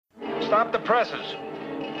Stop the presses.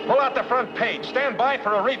 Pull out the front page. Stand by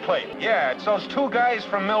for a replay. Yeah, it's those two guys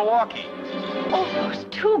from Milwaukee. Oh, those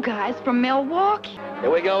two guys from Milwaukee.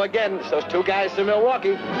 Here we go again. It's those two guys from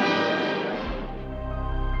Milwaukee.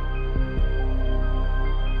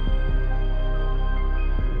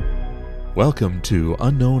 Welcome to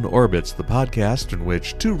Unknown Orbits, the podcast in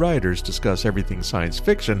which two writers discuss everything science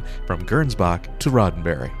fiction from Gernsback to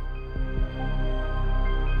Roddenberry.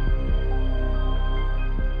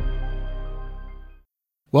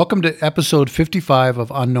 Welcome to episode 55 of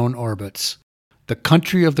Unknown Orbits, The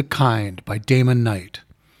Country of the Kind by Damon Knight.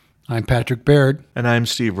 I'm Patrick Baird. And I'm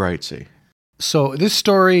Steve Wrightsey. So this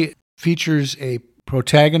story features a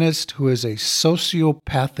protagonist who is a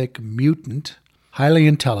sociopathic mutant, highly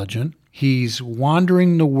intelligent. He's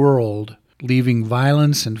wandering the world, leaving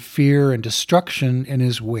violence and fear and destruction in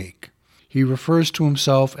his wake. He refers to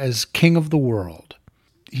himself as King of the World.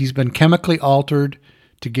 He's been chemically altered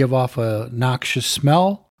to give off a noxious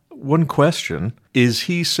smell. One question, is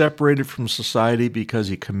he separated from society because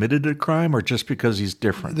he committed a crime or just because he's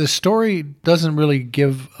different? The story doesn't really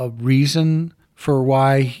give a reason for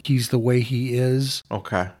why he's the way he is.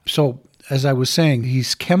 Okay. So, as I was saying,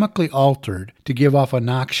 he's chemically altered to give off a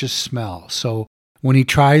noxious smell. So when he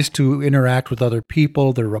tries to interact with other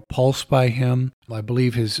people, they're repulsed by him. I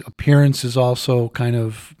believe his appearance is also kind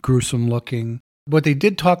of gruesome looking. What they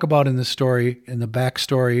did talk about in the story, in the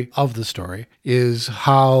backstory of the story, is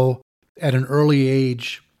how at an early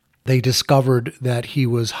age they discovered that he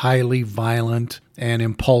was highly violent and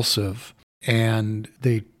impulsive, and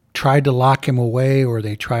they tried to lock him away or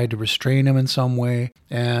they tried to restrain him in some way,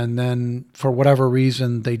 and then for whatever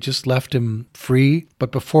reason they just left him free.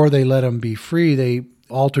 But before they let him be free, they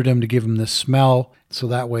altered him to give him this smell, so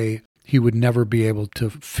that way he would never be able to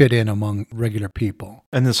fit in among regular people.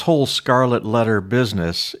 And this whole scarlet letter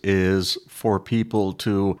business is for people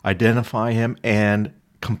to identify him and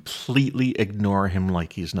completely ignore him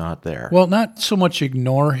like he's not there. Well, not so much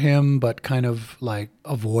ignore him, but kind of like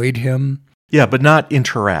avoid him. Yeah, but not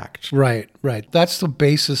interact. Right. That's the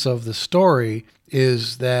basis of the story,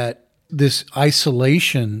 is that this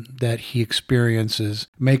isolation that he experiences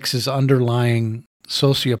makes his underlying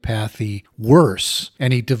sociopathy worse,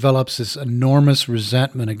 and he develops this enormous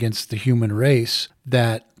resentment against the human race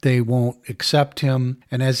that they won't accept him.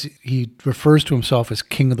 And as he refers to himself as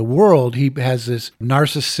King of the World, he has this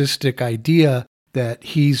narcissistic idea that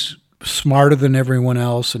he's smarter than everyone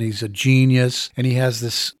else and he's a genius, and he has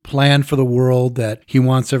this plan for the world that he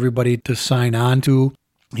wants everybody to sign on to.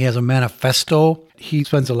 He has a manifesto. He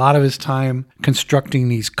spends a lot of his time constructing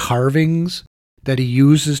these carvings that he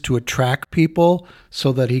uses to attract people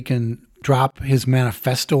so that he can drop his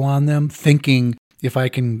manifesto on them, thinking if I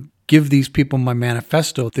can give these people my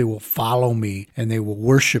manifesto, they will follow me and they will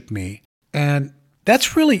worship me. And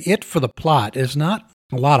that's really it for the plot. There's not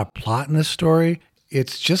a lot of plot in this story.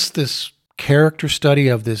 It's just this character study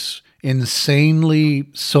of this insanely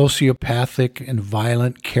sociopathic and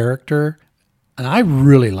violent character. And I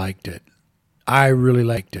really liked it.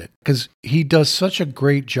 Because he does such a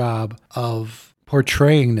great job of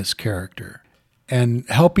portraying this character and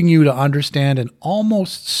helping you to understand and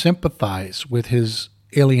almost sympathize with his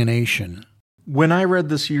alienation. When I read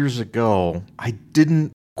this years ago, I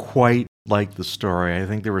didn't quite like the story. I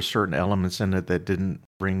think there were certain elements in it that didn't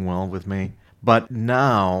ring well with me. But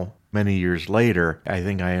now, many years later, I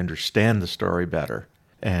think I understand the story better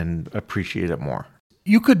and appreciate it more.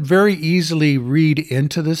 You could very easily read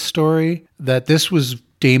into this story that this was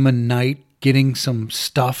Damon Knight getting some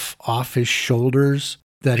stuff off his shoulders,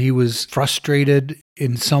 that he was frustrated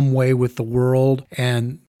in some way with the world,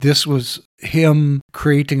 and this was him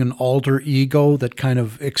creating an alter ego that kind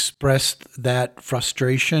of expressed that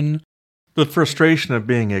frustration. The frustration of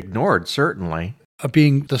being ignored, certainly. Of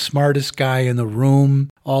being the smartest guy in the room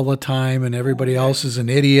all the time and everybody else is an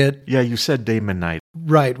idiot. Yeah, you said Damon Knight.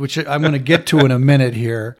 Right, which I'm going to get to in a minute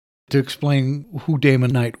here to explain who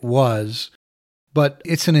Damon Knight was. But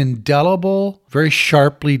it's an indelible, very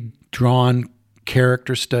sharply drawn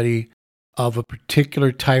character study of a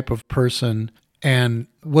particular type of person. And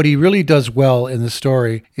what he really does well in the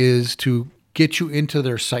story is to get you into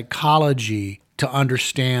their psychology to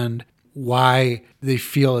understand why they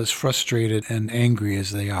feel as frustrated and angry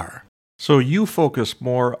as they are. So you focus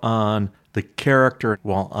more on the character,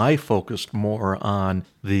 while I focused more on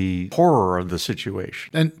the horror of the situation.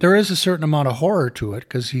 And there is a certain amount of horror to it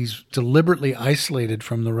because he's deliberately isolated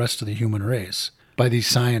from the rest of the human race by these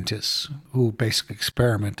scientists who basically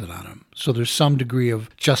experimented on him. So there's some degree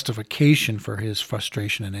of justification for his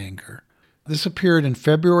frustration and anger. This appeared in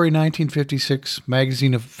February 1956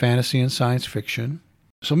 Magazine of Fantasy and Science Fiction.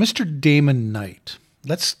 So Mr. Damon Knight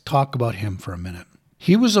Let's talk about him for a minute.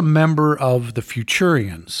 He was a member of the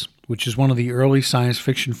Futurians, which is one of the early science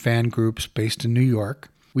fiction fan groups based in New York.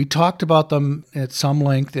 We talked about them at some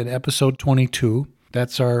length in episode 22.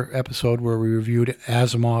 That's our episode where we reviewed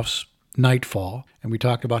Asimov's Nightfall, and we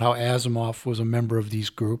talked about how Asimov was a member of these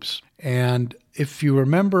groups. And if you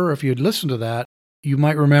remember, if you had listened to that, you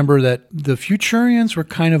might remember that the Futurians were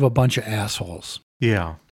kind of a bunch of assholes.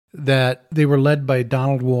 Yeah. That they were led by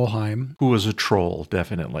Donald Wollheim. Who was a troll,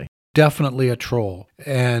 definitely. Definitely a troll.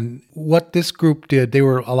 And what this group did,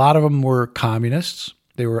 a lot of them were communists.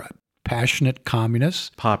 They were passionate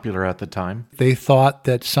communists. Popular at the time. They thought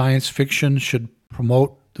that science fiction should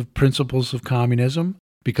promote the principles of communism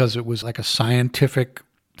because it was like a scientific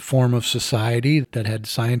form of society that had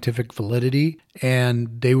scientific validity.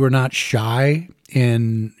 And they were not shy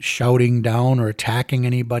in shouting down or attacking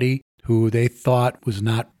anybody who they thought was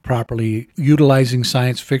not properly utilizing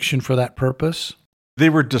science fiction for that purpose. They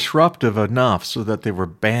were disruptive enough so that they were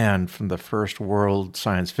banned from the first World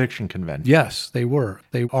Science Fiction Convention. Yes, they were.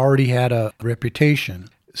 They already had a reputation.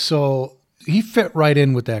 So he fit right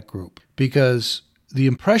in with that group because the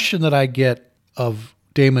impression that I get of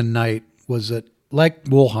Damon Knight was that, like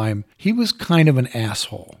Wollheim, he was kind of an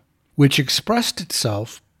asshole, which expressed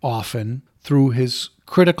itself often through his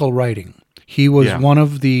critical writing. He was one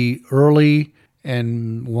of the early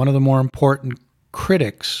and one of the more important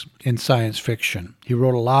critics in science fiction. He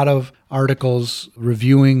wrote a lot of articles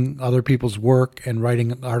reviewing other people's work and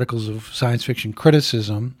writing articles of science fiction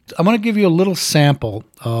criticism. I'm going to give you a little sample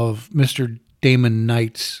of Mr. Damon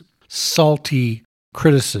Knight's salty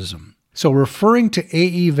criticism. So referring to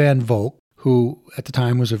A.E. Van Vogt, who at the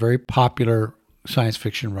time was a very popular science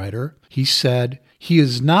fiction writer, he said, "He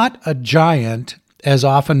is not a giant as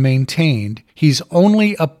often maintained. He's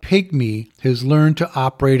only a pygmy who's learned to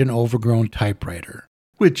operate an overgrown typewriter."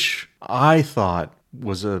 Which I thought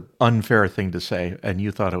was an unfair thing to say, and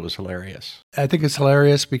you thought it was hilarious. I think it's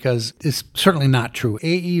hilarious because it's certainly not true.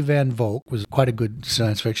 A.E. Van Vogt was quite a good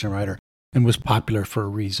science fiction writer and was popular for a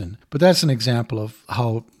reason. But that's an example of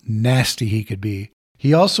how nasty he could be.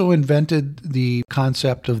 He also invented the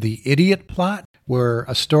concept of the idiot plot, where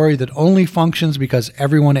a story that only functions because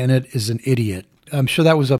everyone in it is an idiot. I'm sure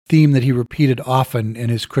that was a theme that he repeated often in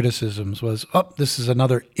his criticisms was, this is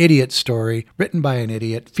another idiot story written by an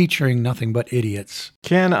idiot featuring nothing but idiots.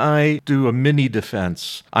 Can I do a mini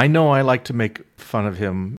defense? I know I like to make fun of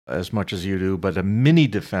him as much as you do, but a mini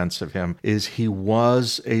defense of him is he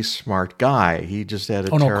was a smart guy. He just had a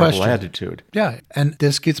terrible attitude. Yeah, and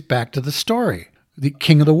this gets back to the story. The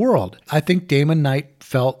king of the world. I think Damon Knight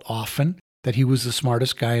felt often that he was the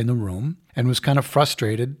smartest guy in the room and was kind of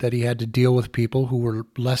frustrated that he had to deal with people who were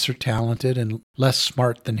lesser talented and less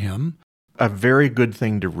smart than him. A very good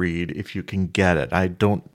thing to read if you can get it. I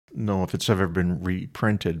don't know if it's ever been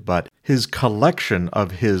reprinted, but his collection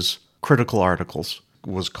of his critical articles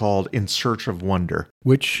was called In Search of Wonder.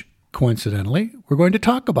 Which, coincidentally, we're going to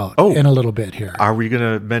talk about in a little bit here. Are we going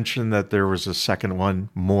to mention that there was a second one,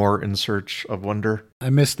 More In Search of Wonder? I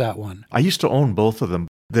missed that one. I used to own both of them.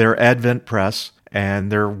 They're Advent Press, and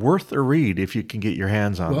they're worth a read if you can get your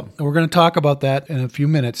hands on them. We're going to talk about that in a few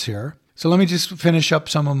minutes here. So let me just finish up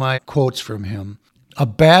some of my quotes from him. "A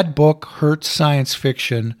bad book hurts science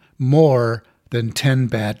fiction more than 10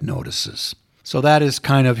 bad notices." So that is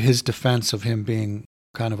kind of his defense of him being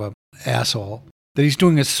kind of an asshole, that he's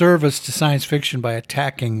doing a service to science fiction by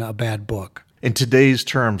attacking a bad book. In today's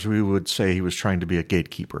terms, we would say he was trying to be a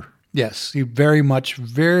gatekeeper. Yes, he very much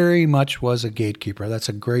was a gatekeeper. That's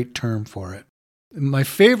a great term for it. My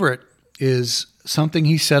favorite is something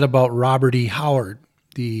he said about Robert E. Howard,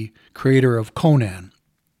 the creator of Conan.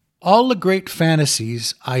 "All the great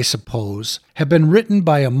fantasies, I suppose, have been written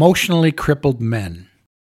by emotionally crippled men."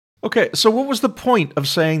 Okay, so what was the point of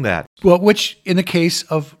saying that? Well, which in the case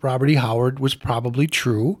of Robert E. Howard was probably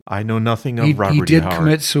true. I know nothing of Robert E. Howard. He did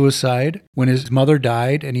commit suicide when his mother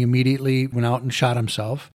died, and he immediately went out and shot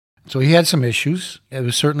himself. So he had some issues. It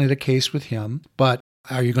was certainly the case with him. But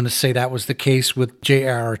are you going to say that was the case with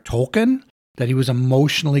J.R.R. Tolkien? That he was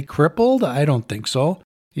emotionally crippled? I don't think so.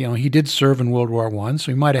 You know, he did serve in World War I,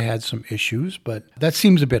 so he might have had some issues, but that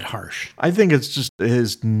seems a bit harsh. I think it's just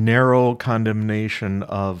his narrow condemnation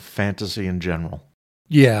of fantasy in general.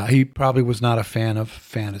 Yeah, he probably was not a fan of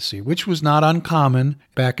fantasy, which was not uncommon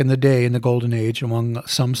back in the day, in the Golden Age, among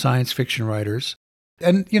some science fiction writers.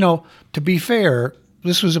 And, you know, to be fair,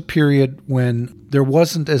 this was a period when there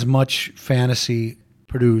wasn't as much fantasy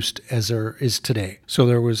produced as there is today. So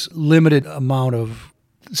there was limited amount of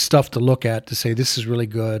stuff to look at to say this is really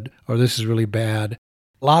good or this is really bad.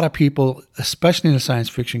 A lot of people, especially in the science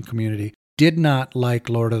fiction community, did not like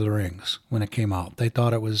Lord of the Rings when it came out. They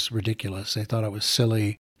thought it was ridiculous. They thought it was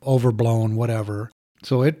silly, overblown, whatever.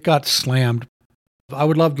 So it got slammed. I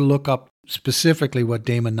would love to look up specifically what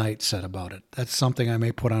Damon Knight said about it. That's something I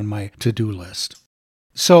may put on my to-do list.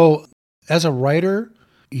 So as a writer,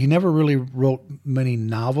 he never really wrote many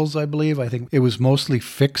novels, I believe. I think it was mostly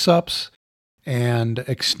fix-ups and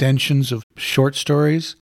extensions of short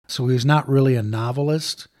stories. So he was not really a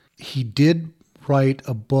novelist. He did write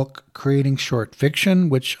a book creating short fiction,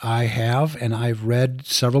 which I have and I've read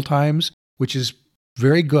several times, which is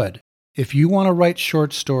very good. If you want to write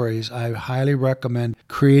short stories, I highly recommend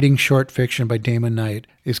Creating Short Fiction by Damon Knight.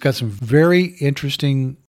 It's got some very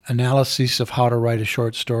interesting analysis of how to write a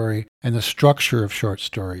short story and the structure of short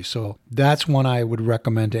stories. So that's one I would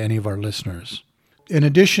recommend to any of our listeners. In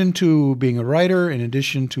addition to being a writer, in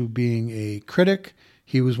addition to being a critic,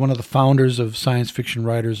 he was one of the founders of Science Fiction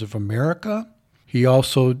Writers of America. He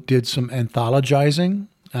also did some anthologizing,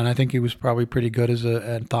 and I think he was probably pretty good as an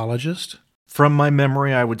anthologist. From my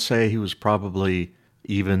memory, I would say he was probably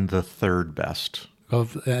even the third best.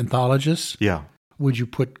 Of anthologists? Yeah. Would you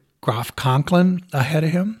put Groff Conklin ahead of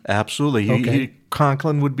him? Absolutely. Okay.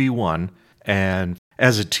 Conklin would be one. And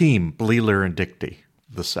as a team, Bleeler and Dickey,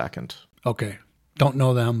 the second. Okay. Don't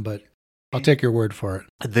know them, but I'll take your word for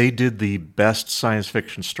it. They did the best science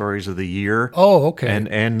fiction stories of the year. Oh, okay.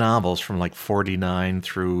 And novels from like 49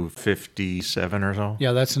 through 57 or so.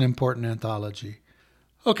 Yeah, that's an important anthology.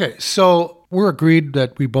 Okay, so we're agreed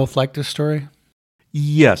that we both like this story?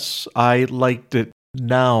 Yes, I liked it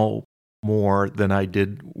now more than I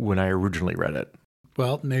did when I originally read it.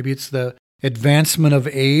 Well, maybe it's the advancement of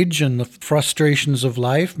age and the frustrations of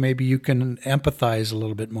life. Maybe you can empathize a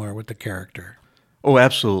little bit more with the character. Oh,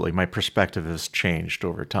 absolutely. My perspective has changed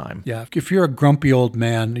over time. Yeah, if you're a grumpy old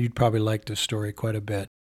man, you'd probably like this story quite a bit.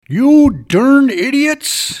 You darn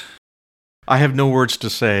idiots! I have no words to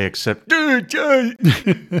say except...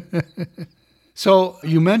 So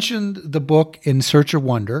you mentioned the book In Search of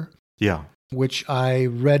Wonder. Yeah. Which I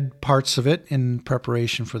read parts of it in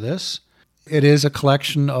preparation for this. It is a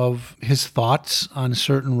collection of his thoughts on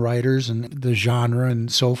certain writers and the genre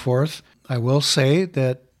and so forth. I will say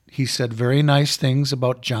that he said very nice things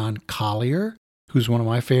about John Collier, who's one of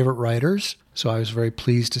my favorite writers. So I was very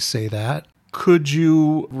pleased to say that. Could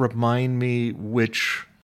you remind me which...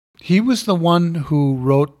 He was the one who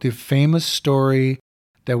wrote the famous story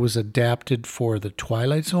that was adapted for The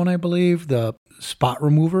Twilight Zone, I believe, the Spot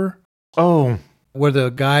Remover. Oh. Where the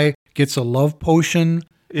guy gets a love potion.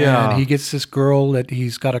 Yeah. And he gets this girl that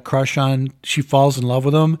he's got a crush on. She falls in love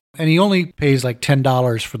with him. And he only pays like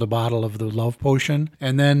 $10 for the bottle of the love potion.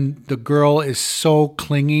 And then the girl is so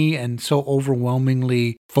clingy and so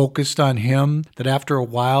overwhelmingly focused on him that after a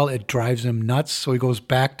while it drives him nuts. So he goes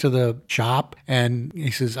back to the shop and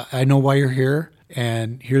he says, I know why you're here.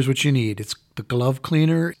 And here's what you need. It's the glove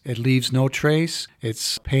cleaner. It leaves no trace.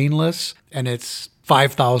 It's painless. And it's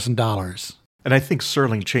 $5,000. And I think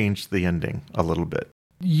Serling changed the ending a little bit.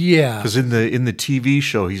 Yeah. Because in the TV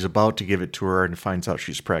show, he's about to give it to her and finds out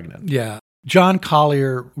she's pregnant. Yeah. John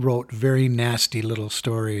Collier wrote very nasty little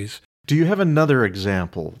stories. Do you have another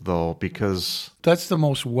example, though? Because... That's the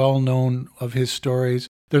most well-known of his stories.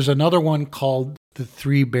 There's another one called The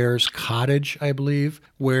Three Bears Cottage, I believe,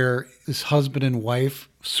 where this husband and wife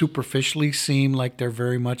superficially seem like they're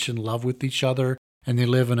very much in love with each other. And they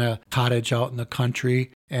live in a cottage out in the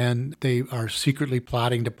country, and they are secretly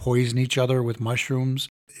plotting to poison each other with mushrooms.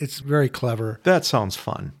 It's very clever. That sounds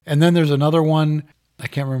fun. And then there's another one, I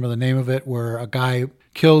can't remember the name of it, where a guy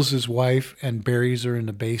kills his wife and buries her in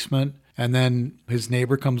the basement. And then his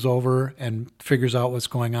neighbor comes over and figures out what's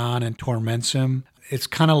going on and torments him. It's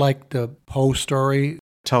kind of like the Poe story.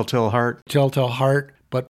 Telltale Heart,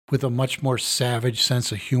 but with a much more savage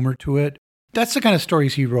sense of humor to it. That's the kind of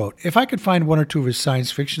stories he wrote. If I could find one or two of his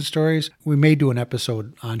science fiction stories, we may do an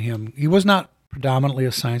episode on him. He was not predominantly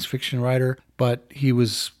a science fiction writer, but he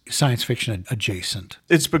was science fiction adjacent.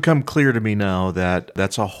 It's become clear to me now that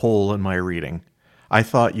that's a hole in my reading. I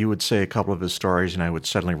thought you would say a couple of his stories and I would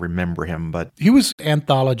suddenly remember him, but... He was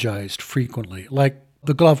anthologized frequently. Like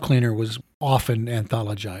The Glove Cleaner was often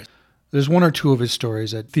anthologized. There's one or two of his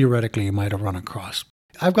stories that theoretically you might have run across.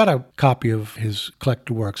 I've got a copy of his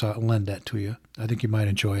collected works. I'll lend that to you. I think you might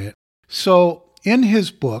enjoy it. So in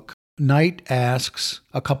his book, Knight asks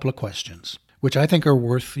a couple of questions, which I think are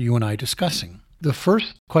worth you and I discussing. The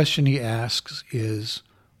first question he asks is,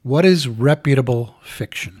 what is reputable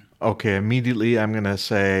fiction? Okay, immediately I'm going to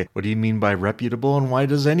say, what do you mean by reputable, and why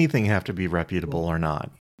does anything have to be reputable or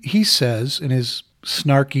not? He says in his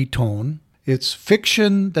snarky tone, It's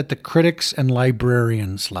fiction that the critics and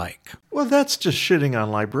librarians like. Well, that's just shitting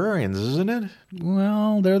on librarians, isn't it?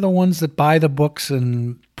 Well, they're the ones that buy the books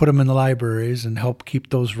and put them in the libraries and help keep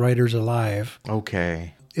those writers alive.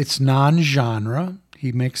 Okay. It's non-genre.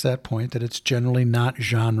 He makes that point that it's generally not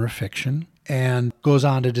genre fiction, and goes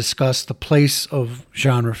on to discuss the place of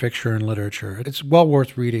genre fiction in literature. It's well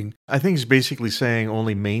worth reading. I think he's basically saying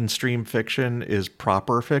only mainstream fiction is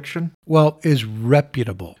proper fiction. Well, is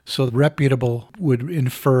reputable. So reputable would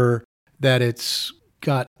infer that it's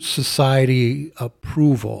got society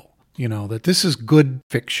approval, that this is good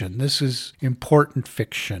fiction, this is important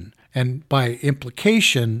fiction. And by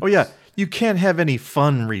implication... Oh, yeah. You can't have any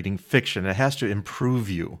fun reading fiction. It has to improve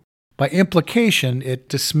you. By implication, it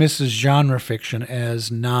dismisses genre fiction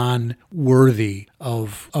as non-worthy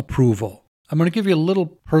of approval. I'm going to give you a little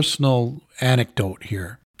personal anecdote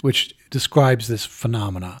here, which describes this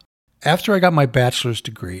phenomena. After I got my bachelor's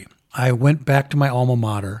degree, I went back to my alma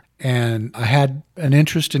mater, and I had an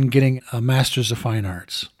interest in getting a master's of fine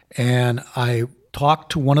arts. And I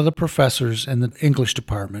talked to one of the professors in the English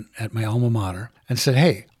department at my alma mater and said,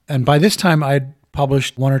 hey, and by this time I'd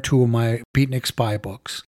published one or two of my Beatnik Spy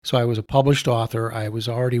books. So I was a published author. I was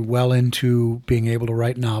already well into being able to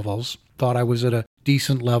write novels, thought I was at a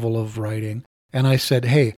decent level of writing. And I said,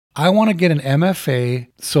 hey, I want to get an MFA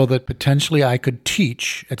so that potentially I could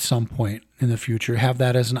teach at some point in the future, have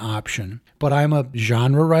that as an option. But I'm a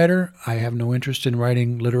genre writer. I have no interest in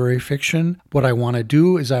writing literary fiction. What I want to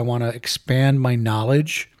do is I want to expand my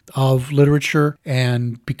knowledge of literature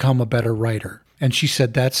and become a better writer. And she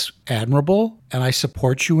said, that's admirable, and I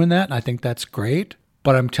support you in that, and I think that's great.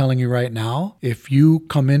 But I'm telling you right now, if you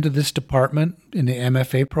come into this department in the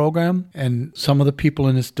MFA program and some of the people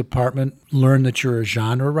in this department learn that you're a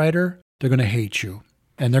genre writer, they're going to hate you,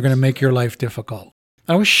 and they're going to make your life difficult.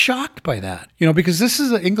 I was shocked by that, because this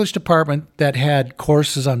is an English department that had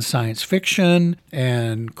courses on science fiction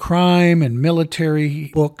and crime and military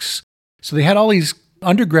books. So they had all these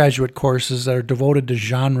undergraduate courses that are devoted to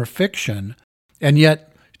genre fiction. And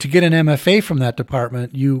yet, to get an MFA from that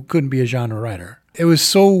department, you couldn't be a genre writer. It was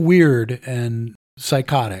so weird and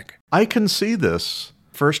psychotic. I can see this.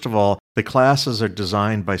 First of all, the classes are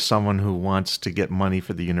designed by someone who wants to get money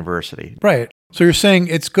for the university. Right. So you're saying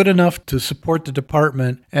it's good enough to support the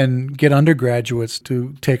department and get undergraduates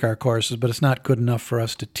to take our courses, but it's not good enough for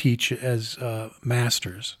us to teach as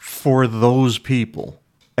masters. For those people.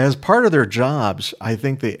 As part of their jobs, I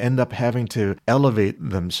think they end up having to elevate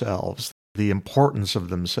themselves, the importance of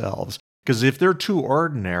themselves. Because if they're too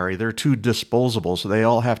ordinary, they're too disposable, so they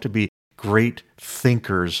all have to be great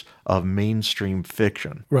thinkers of mainstream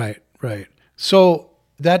fiction. Right. So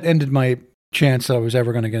that ended my chance that I was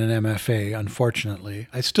ever going to get an MFA, unfortunately.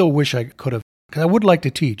 I still wish I could have, because I would like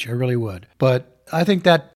to teach, I really would. But I think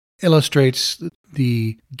that illustrates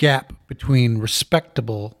the gap between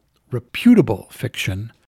respectable, reputable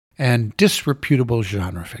fiction and disreputable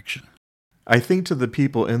genre fiction. I think to the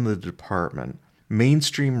people in the department,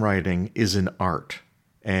 mainstream writing is an art,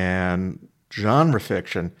 and genre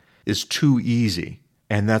fiction is too easy,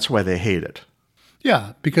 and that's why they hate it.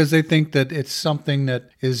 Yeah, because they think that it's something that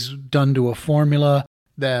is done to a formula,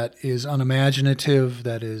 that is unimaginative,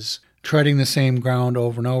 that is treading the same ground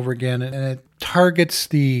over and over again, and it targets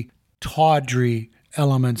the tawdry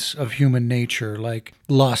elements of human nature, like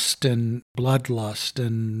lust and bloodlust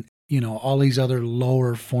and, all these other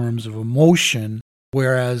lower forms of emotion,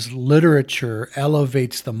 whereas literature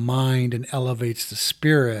elevates the mind and elevates the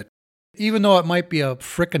spirit. Even though it might be a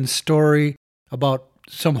frickin' story about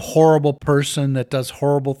some horrible person that does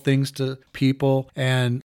horrible things to people.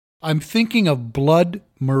 And I'm thinking of Blood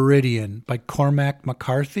Meridian by Cormac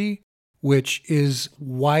McCarthy, which is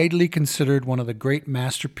widely considered one of the great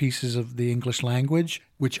masterpieces of the English language,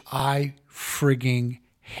 which I frigging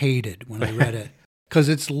hated when I read it. Because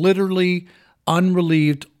it's literally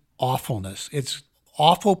unrelieved awfulness. It's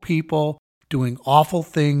awful people doing awful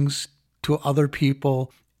things to other people.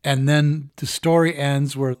 And then the story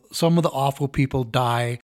ends where some of the awful people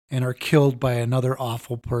die and are killed by another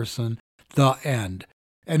awful person. The end.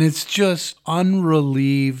 And it's just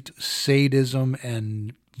unrelieved sadism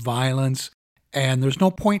and violence. And there's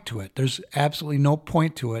no point to it. There's absolutely no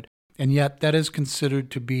point to it. And yet that is considered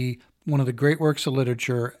to be one of the great works of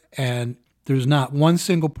literature. And there's not one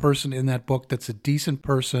single person in that book that's a decent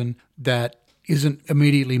person that isn't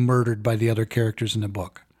immediately murdered by the other characters in the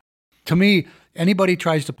book. To me, anybody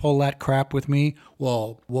tries to pull that crap with me,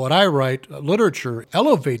 well, what I write, literature,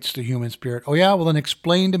 elevates the human spirit. Oh yeah, well then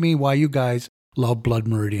explain to me why you guys love Blood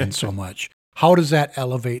Meridian so much. How does that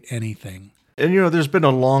elevate anything? And there's been a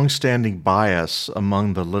long-standing bias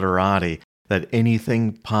among the literati that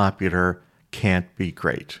anything popular can't be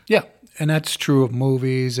great. Yeah, and that's true of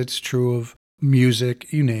movies. It's true of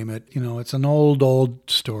music, you name it. It's an old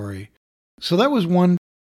story. So that was one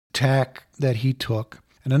tack that he took.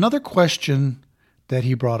 And another question that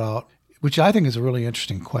he brought out, which I think is a really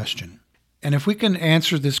interesting question. And if we can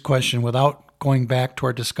answer this question without going back to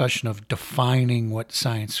our discussion of defining what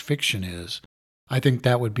science fiction is, I think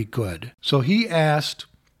that would be good. So he asked,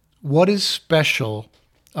 what is special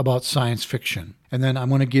about science fiction? And then I'm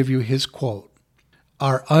going to give you his quote.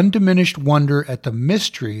 Our undiminished wonder at the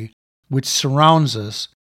mystery which surrounds us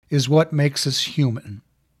is what makes us human.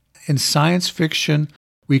 In science fiction,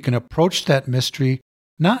 we can approach that mystery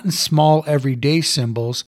not in small everyday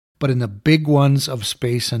symbols, but in the big ones of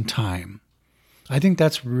space and time. I think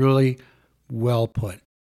that's really well put.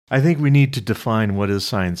 I think we need to define what is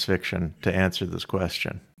science fiction to answer this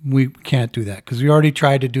question. We can't do that because we already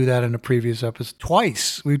tried to do that in a previous episode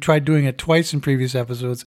twice. We've tried doing it twice in previous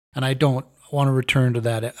episodes, and I don't want to return to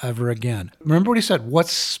that ever again. Remember what he said?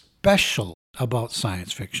 What's special about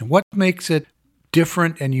science fiction? What makes it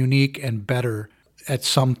different and unique and better at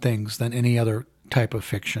some things than any other type of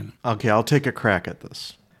fiction? Okay, I'll take a crack at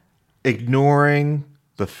this. Ignoring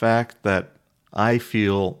the fact that I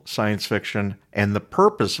feel science fiction and the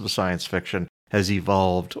purpose of science fiction has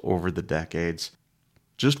evolved over the decades.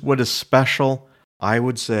 Just what is special, I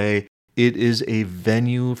would say it is a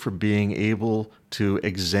venue for being able to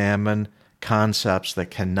examine concepts that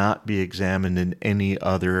cannot be examined in any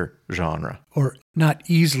other genre. Or not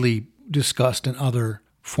easily discussed in other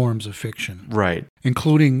forms of fiction. Right.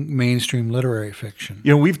 Including mainstream literary fiction.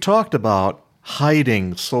 We've talked about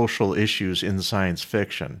hiding social issues in science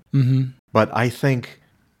fiction. Mm-hmm. But I think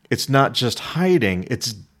it's not just hiding,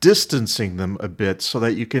 it's distancing them a bit so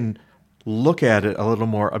that you can look at it a little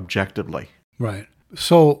more objectively. Right.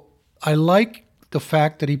 So I like the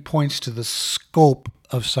fact that he points to the scope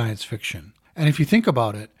of science fiction. And if you think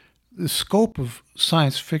about it, the scope of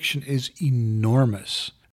science fiction is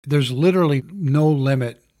enormous. There's literally no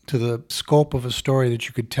limit to the scope of a story that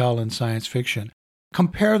you could tell in science fiction.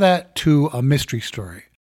 Compare that to a mystery story,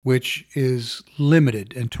 which is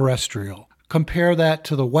limited and terrestrial. Compare that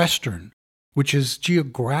to the Western, which is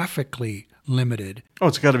geographically limited. Oh,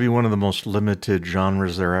 it's got to be one of the most limited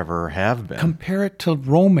genres there ever have been. Compare it to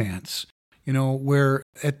romance, where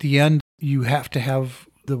at the end you have to have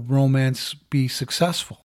the romance be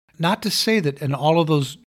successful. Not to say that in all of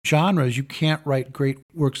those genres you can't write great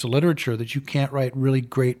works of literature, that you can't write really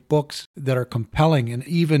great books that are compelling and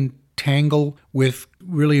even tangle with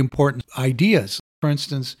really important ideas. For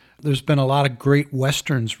instance, there's been a lot of great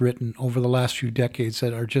Westerns written over the last few decades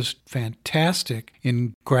that are just fantastic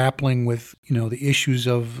in grappling with, the issues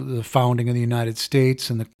of the founding of the United States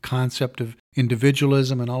and the concept of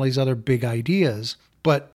individualism and all these other big ideas.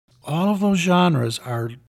 But all of those genres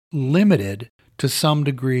are limited to some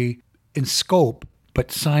degree in scope,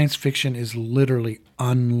 but science fiction is literally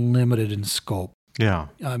unlimited in scope. Yeah.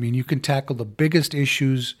 I mean, you can tackle the biggest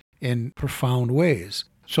issues in profound ways.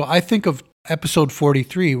 So I think of episode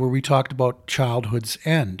 43, where we talked about Childhood's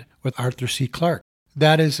End with Arthur C. Clarke.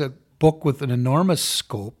 That is a book with an enormous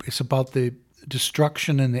scope. It's about the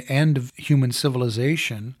destruction and the end of human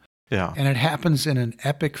civilization. Yeah. And it happens in an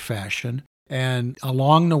epic fashion. And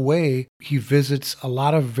along the way, he visits a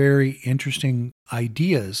lot of very interesting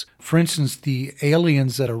ideas. For instance, the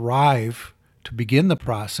aliens that arrive to begin the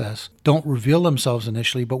process don't reveal themselves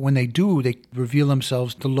initially, but when they do, they reveal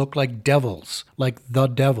themselves to look like devils, like the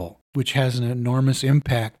devil, which has an enormous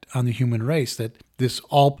impact on the human race, that this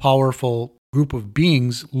all-powerful group of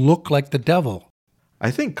beings look like the devil.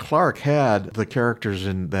 I think Clarke had the characters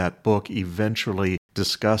in that book eventually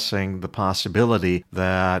discussing the possibility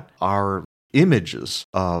that our images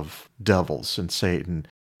of devils and Satan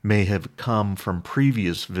may have come from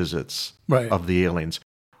previous visits of the aliens,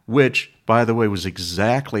 which, by the way, was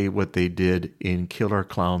exactly what they did in Killer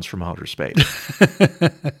Clowns from Outer Space.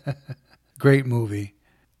 Great movie.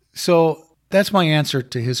 So that's my answer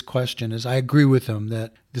to his question, is I agree with him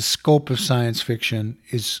that the scope of science fiction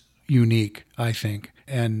is unique, I think.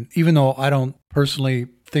 And even though I don't personally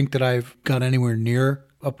think that I've got anywhere near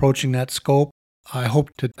approaching that scope, I hope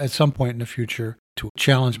to, at some point in the future, to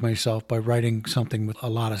challenge myself by writing something with a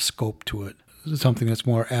lot of scope to it, something that's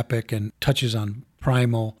more epic and touches on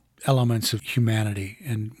primal elements of humanity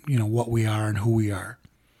and, what we are and who we are.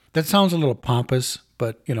 That sounds a little pompous,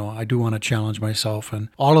 but, I do want to challenge myself. And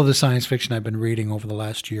all of the science fiction I've been reading over the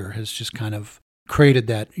last year has just kind of created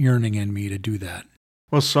that yearning in me to do that.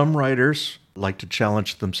 Well, some writers like to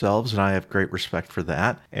challenge themselves, and I have great respect for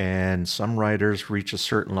that. And some writers reach a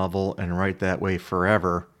certain level and write that way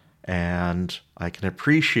forever. And I can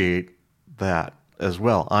appreciate that as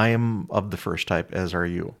well. I am of the first type, as are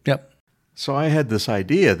you. Yep. So I had this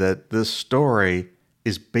idea that this story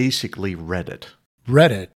is basically Reddit.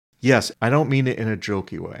 Reddit. Yes, I don't mean it in a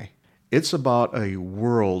jokey way. It's about a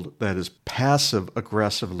world that is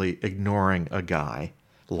passive-aggressively ignoring a guy,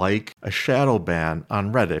 like a shadow ban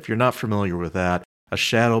on Reddit. If you're not familiar with that, a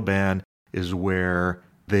shadow ban is where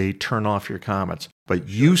they turn off your comments, but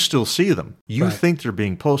you still see them. You Right. think they're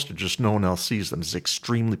being posted, just no one else sees them. It's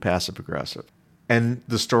extremely passive-aggressive. And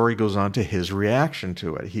the story goes on to his reaction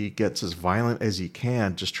to it. He gets as violent as he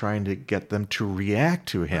can, just trying to get them to react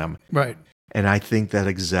to him. Right. And I think that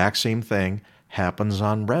exact same thing happens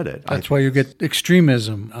on Reddit. That's why you get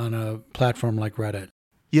extremism on a platform like Reddit.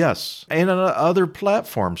 Yes. And on other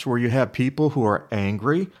platforms where you have people who are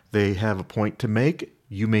angry, they have a point to make.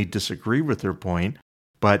 You may disagree with their point,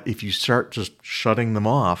 but if you start just shutting them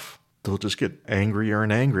off, they'll just get angrier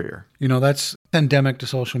and angrier. You know, that's endemic to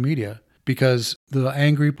social media because the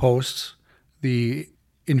angry posts, the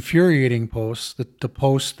infuriating posts, the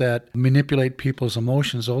posts that manipulate people's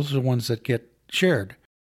emotions, those are the ones that get shared,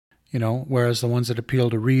 you know, whereas the ones that appeal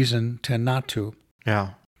to reason tend not to.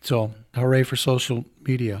 Yeah. So, hooray for social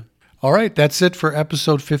media. All right, that's it for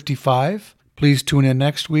episode 55. Please tune in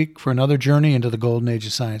next week for another journey into the golden age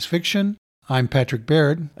of science fiction. I'm Patrick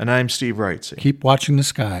Baird. And I'm Steve Wrightsey. Keep watching the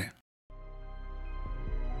sky.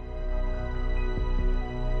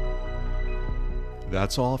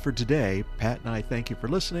 That's all for today. Pat and I thank you for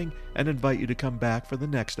listening and invite you to come back for the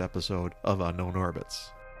next episode of Unknown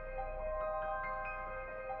Orbits.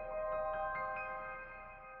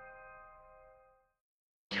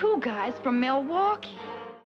 Two guys from Milwaukee.